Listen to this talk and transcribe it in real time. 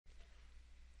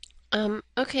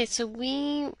Okay, so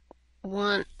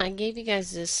I gave you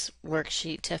guys this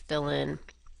worksheet to fill in,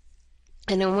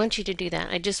 and I want you to do that.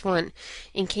 I just want,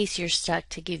 in case you're stuck,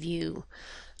 to give you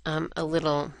a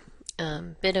little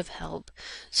bit of help.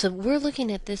 So we're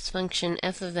looking at this function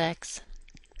f of x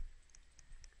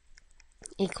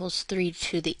equals 3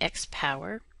 to the x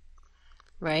power,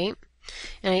 right?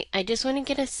 And I just want to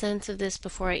get a sense of this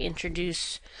before I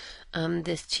introduce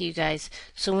this to you guys.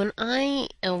 So when I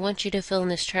want you to fill in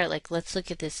this chart, like let's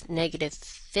look at this negative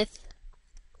fifth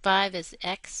 5 as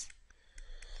x.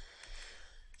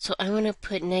 So I want to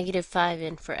put negative 5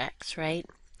 in for x, right?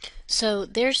 So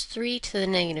there's 3 to the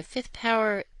negative fifth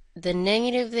power. The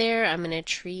negative there I'm going to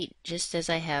treat just as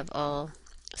I have all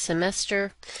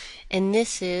semester. And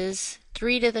this is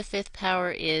 3 to the fifth power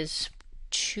is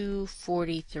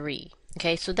 243.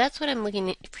 Okay, so that's what I'm looking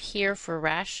at here for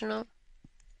rational.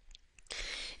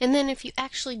 And then if you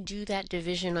actually do that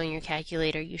division on your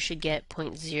calculator, you should get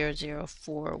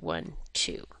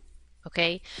 0.00412.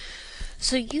 Okay,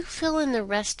 so you fill in the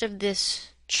rest of this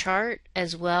chart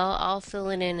as well. I'll fill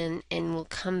it in and we'll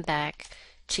come back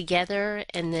together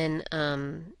and then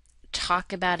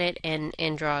talk about it and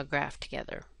draw a graph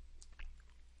together.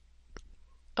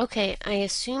 Okay, I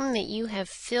assume that you have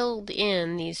filled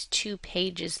in these 2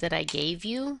 pages that I gave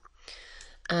you.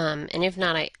 And if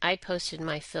not, I posted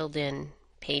my filled in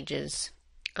pages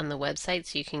on the website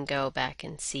so you can go back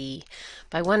and see.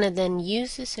 But I want to then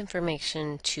use this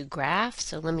information to graph.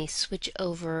 So let me switch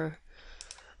over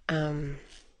to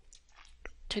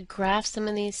graph some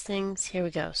of these things. Here we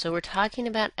go. So we're talking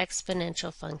about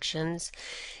exponential functions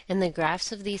and the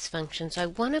graphs of these functions. So I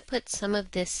want to put some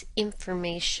of this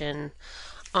information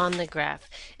on the graph.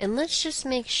 And let's just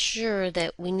make sure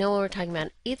that we know what we're talking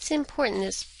about. It's important,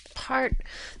 this part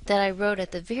that I wrote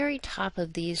at the very top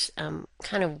of these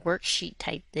kind of worksheet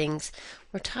type things,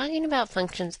 we're talking about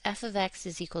functions f of x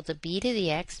is equal to b to the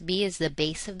x. B is the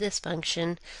base of this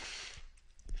function.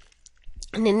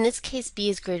 And in this case, b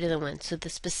is greater than 1. So the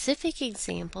specific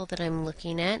example that I'm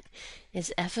looking at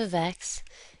is f of x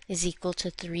is equal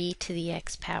to 3 to the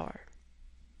x power.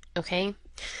 Okay?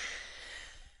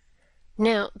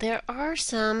 Now, there are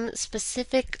some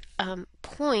specific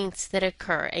points that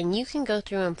occur, and you can go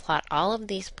through and plot all of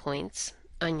these points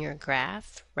on your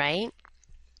graph, right?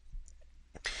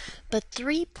 But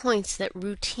 3 points that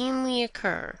routinely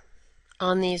occur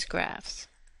on these graphs,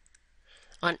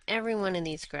 on every one of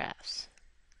these graphs.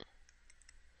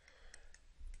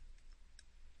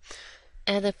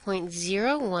 At the point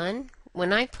 0, 1,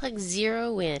 when I plug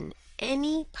 0 in,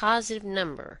 any positive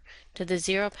number to the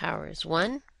 0 power is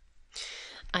 1.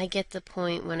 I get the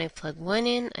point when I plug 1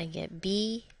 in, I get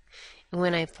b. And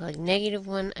when I plug negative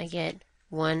 1, I get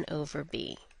 1 over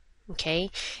b.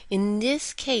 Okay? In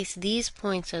this case, these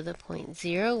points are the point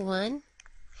 0, 1,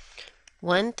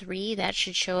 1, 3. That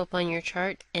should show up on your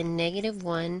chart. And negative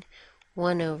 1,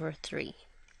 1 over 3.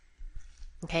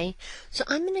 Okay? So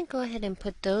I'm going to go ahead and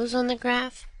put those on the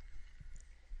graph.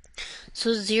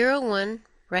 So 0, 1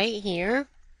 right here.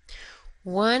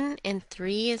 1 and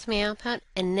 3 is my output,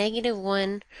 and negative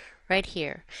 1 right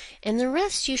here. And the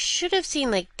rest you should have seen,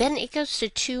 like, then it goes to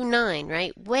 2, 9,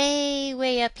 right? Way,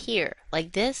 way up here,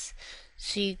 like this.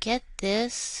 So you get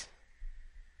this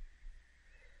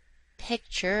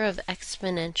picture of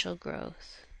exponential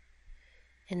growth.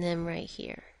 And then right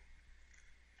here.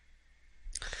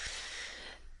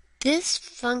 This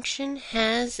function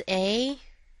has a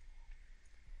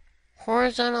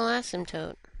horizontal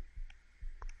asymptote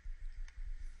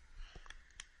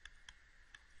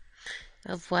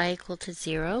of y equal to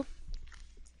 0.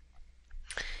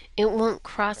 It won't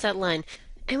cross that line.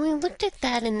 And we looked at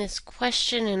that in this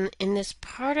question and in this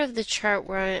part of the chart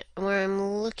where I'm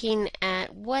looking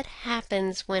at what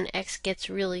happens when x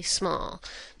gets really small.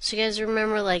 So you guys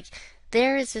remember, like,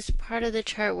 there is this part of the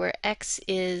chart where x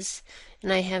is,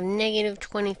 and I have negative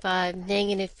 25,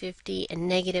 negative 50, and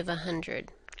negative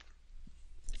 100.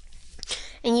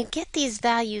 And you get these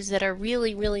values that are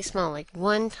really, really small, like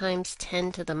 1 times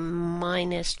 10 to the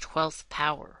minus 12th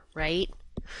power, right?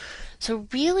 So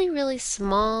really, really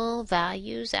small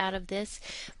values out of this,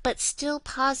 but still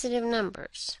positive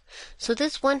numbers. So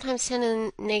this 1 times 10 to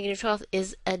the negative 12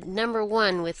 is a number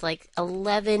 1 with like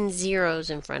 11 zeros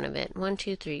in front of it. 1,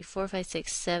 2, 3, 4, 5,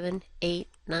 6, 7, 8,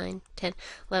 9, 10,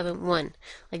 11, 1.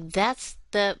 Like that's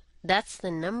the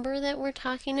number that we're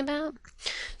talking about.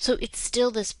 So it's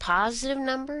still this positive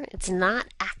number. It's not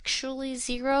actually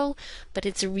 0, but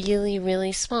it's really,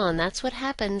 really small. And that's what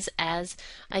happens as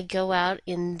I go out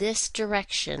in this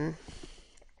direction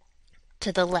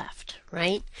to the left,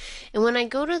 right? And when I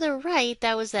go to the right,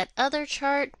 that was that other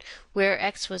chart where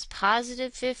x was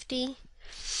positive 50.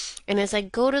 And as I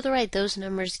go to the right, those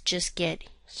numbers just get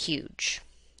huge.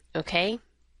 Okay?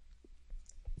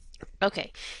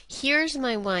 Okay, here's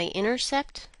my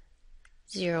y-intercept,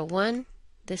 0, 1.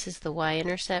 This is the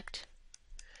y-intercept.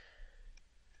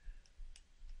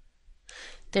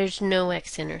 There's no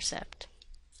x-intercept.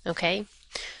 Okay?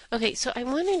 Okay, so I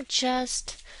want to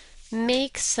just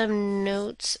make some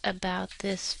notes about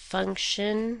this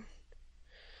function.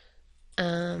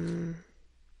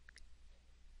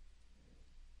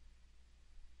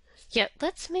 Yeah,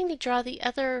 let's maybe draw the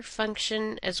other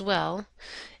function as well,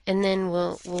 and then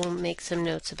we'll make some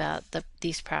notes about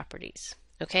these properties.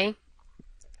 Okay?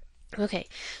 Okay,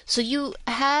 so you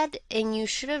had, and you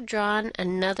should have drawn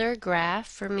another graph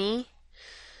for me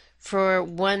for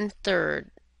 1/3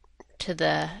 to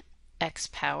the x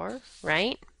power,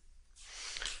 right?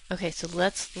 Okay, so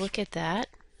let's look at that.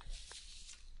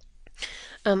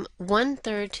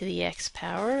 1/3 to the x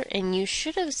power, and you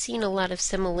should have seen a lot of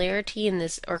similarity in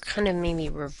this, or kind of maybe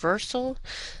reversal.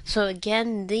 So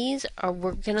again, these are,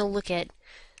 we're going to look at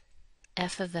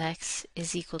f of x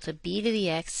is equal to b to the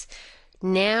x.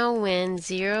 Now when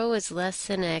 0 is less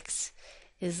than x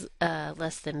is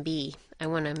less than b, I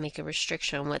want to make a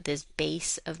restriction on what this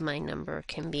base of my number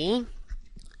can be.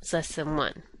 It's less than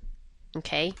 1.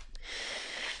 Okay?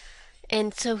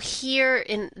 And so here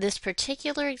in this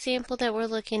particular example that we're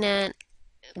looking at,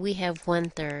 we have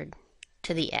 1/3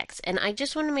 to the x. And I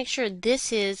just want to make sure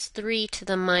this is 3 to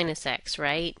the minus x,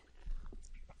 right?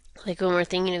 Like when we're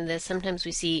thinking of this, sometimes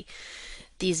we see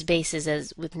these bases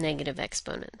as with negative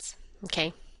exponents.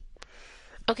 Okay?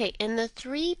 Okay, and the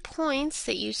 3 points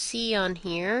that you see on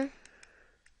here,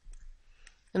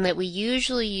 and that we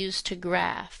usually use to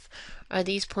graph, are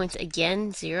these points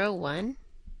again, 0, 1.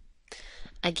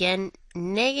 Again,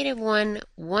 -1,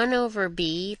 1 over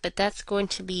b, but that's going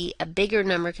to be a bigger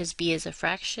number because b is a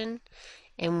fraction,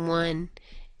 and 1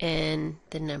 and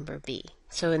the number b.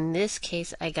 So in this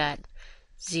case, I got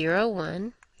 0,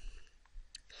 1,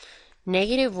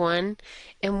 -1,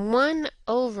 and 1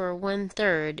 over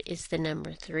 1/3 is the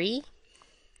number 3,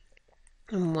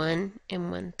 and 1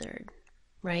 and 1/3,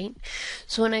 right?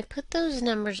 So when I put those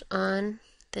numbers on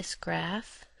this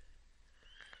graph,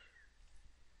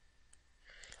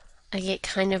 I get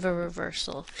kind of a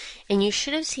reversal. And you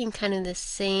should have seen kind of the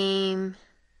same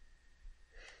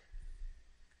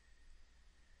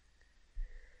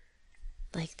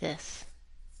like this.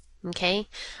 Okay?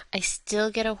 I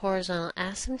still get a horizontal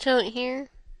asymptote here.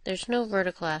 There's no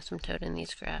vertical asymptote in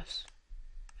these graphs.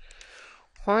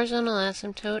 Horizontal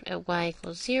asymptote at y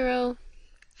equals 0.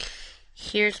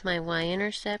 Here's my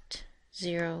y-intercept.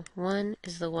 0, 1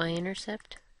 is the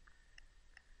y-intercept.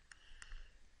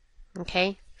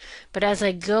 Okay? But as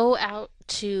I go out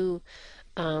to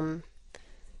the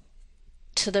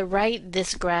right,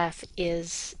 this graph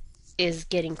is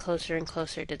getting closer and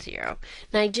closer to 0.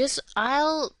 Now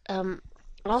I'll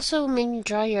also maybe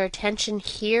draw your attention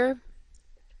here.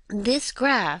 This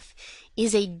graph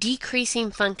is a decreasing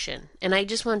function, and I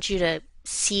just want you to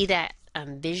see that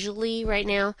visually right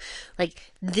now.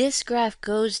 Like this graph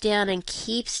goes down and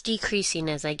keeps decreasing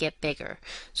as I get bigger.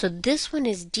 So this one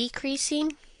is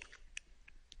decreasing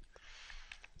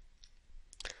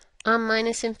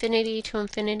minus infinity to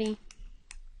infinity,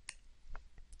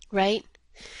 right?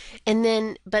 And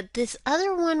then, but this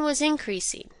other one was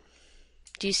increasing.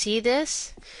 Do you see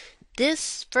this?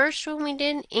 This first one we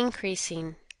did,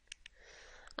 increasing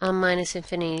minus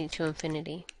infinity to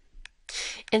infinity.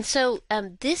 And so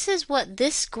this is what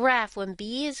this graph, when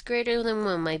b is greater than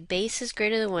 1, my base is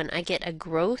greater than 1, I get a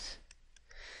growth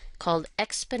called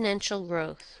exponential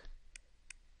growth.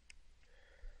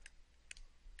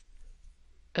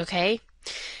 Okay?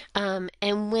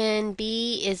 And when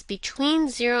b is between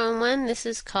 0 and 1, this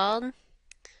is called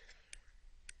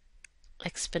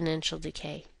exponential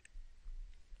decay.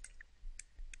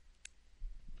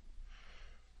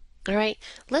 All right,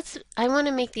 I want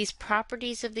to make these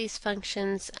properties of these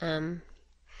functions and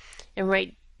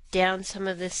write down some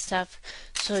of this stuff.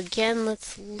 So again,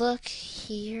 let's look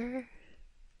here.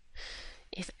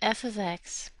 If f of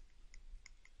x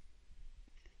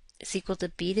is equal to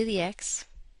b to the x,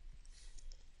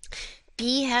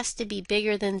 b has to be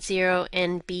bigger than 0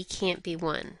 and b can't be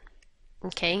 1.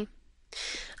 Okay?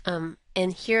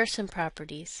 And here are some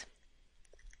properties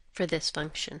for this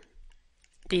function,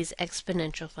 these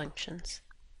exponential functions.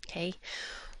 Okay?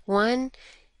 1,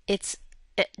 it's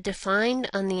defined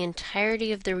on the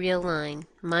entirety of the real line,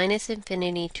 minus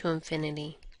infinity to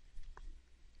infinity.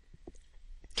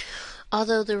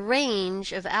 Although the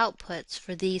range of outputs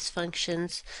for these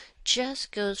functions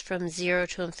just goes from 0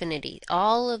 to infinity.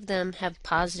 All of them have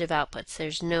positive outputs.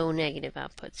 There's no negative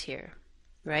outputs here.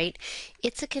 right?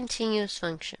 It's a continuous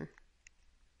function.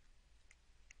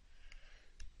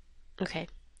 Okay.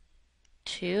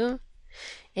 2.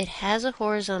 It has a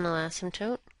horizontal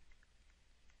asymptote.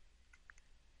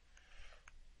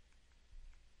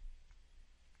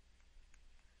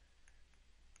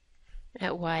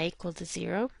 At y equal to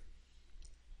 0.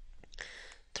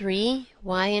 3.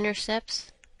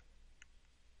 Y-intercepts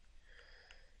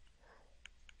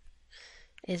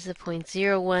is the point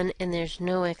 0, 1, and there's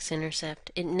no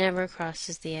x-intercept. It never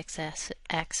crosses the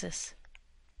x-axis.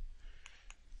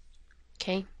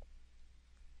 Okay?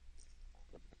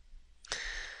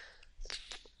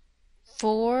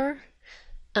 4,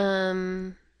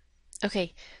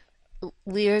 okay,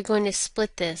 we are going to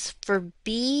split this. For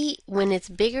b, when it's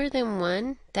bigger than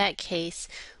 1, that case,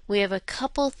 we have a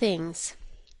couple things.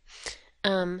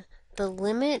 The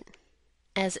limit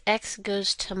as x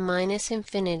goes to minus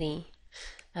infinity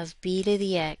of b to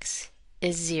the x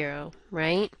is 0,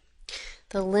 right?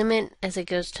 The limit as it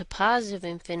goes to positive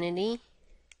infinity,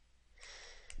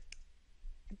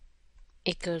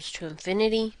 it goes to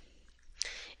infinity,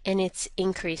 and it's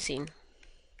increasing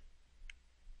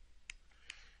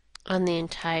on the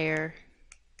entire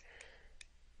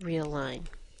real line.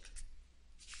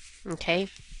 Okay?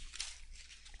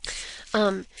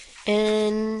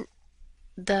 And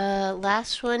the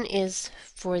last one is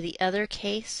for the other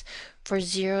case. For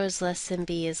 0 is less than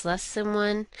b is less than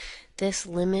 1. This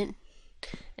limit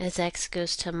as x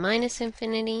goes to minus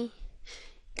infinity,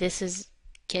 this is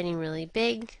getting really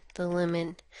big. The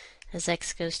limit as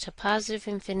x goes to positive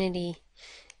infinity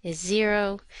is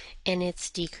 0, and it's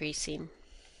decreasing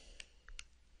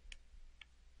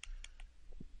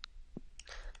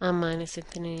on minus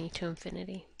infinity to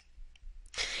infinity.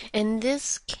 In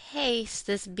this case,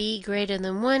 this b greater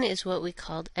than 1 is what we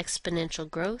called exponential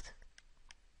growth.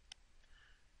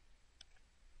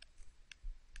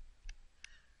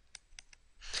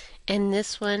 And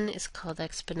this one is called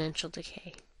exponential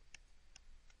decay.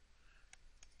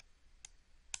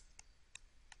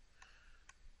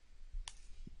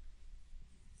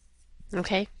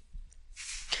 Okay?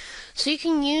 So you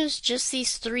can use just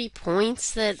these 3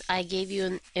 points that I gave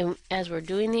you as we're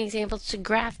doing the examples to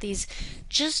graph these,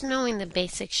 just knowing the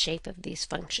basic shape of these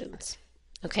functions.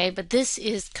 Okay, but this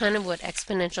is kind of what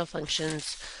exponential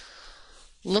functions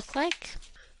look like.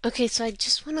 Okay, so I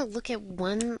just want to look at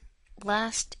one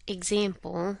last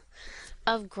example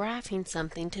of graphing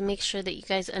something to make sure that you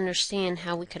guys understand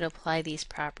how we could apply these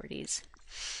properties.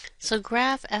 So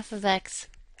graph f of x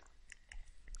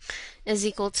is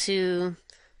equal to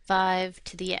 5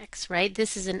 to the x, right?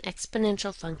 This is an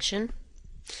exponential function.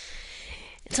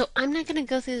 So I'm not going to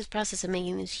go through this process of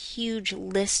making this huge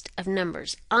list of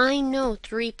numbers. I know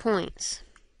 3 points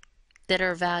that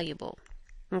are valuable,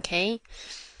 okay?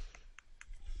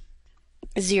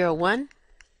 0, 1,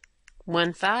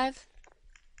 1, 5,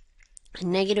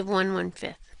 negative 1,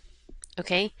 1/5,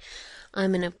 okay?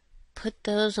 I'm going to put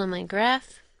those on my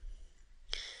graph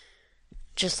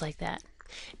just like that.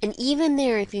 And even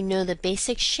there, if you know the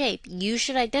basic shape, you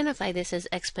should identify this as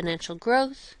exponential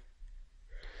growth.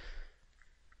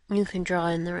 You can draw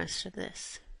in the rest of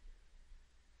this.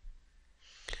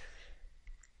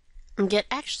 And get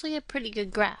actually a pretty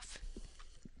good graph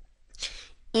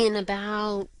in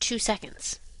about 2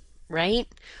 seconds, right?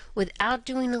 Without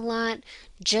doing a lot,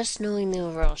 just knowing the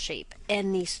overall shape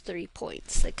and these 3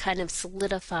 points that kind of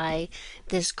solidify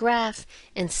this graph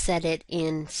and set it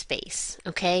in space,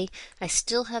 okay? I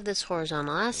still have this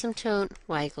horizontal asymptote,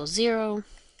 y equals 0,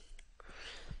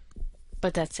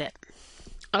 but that's it.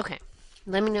 Okay,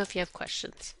 let me know if you have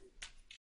questions.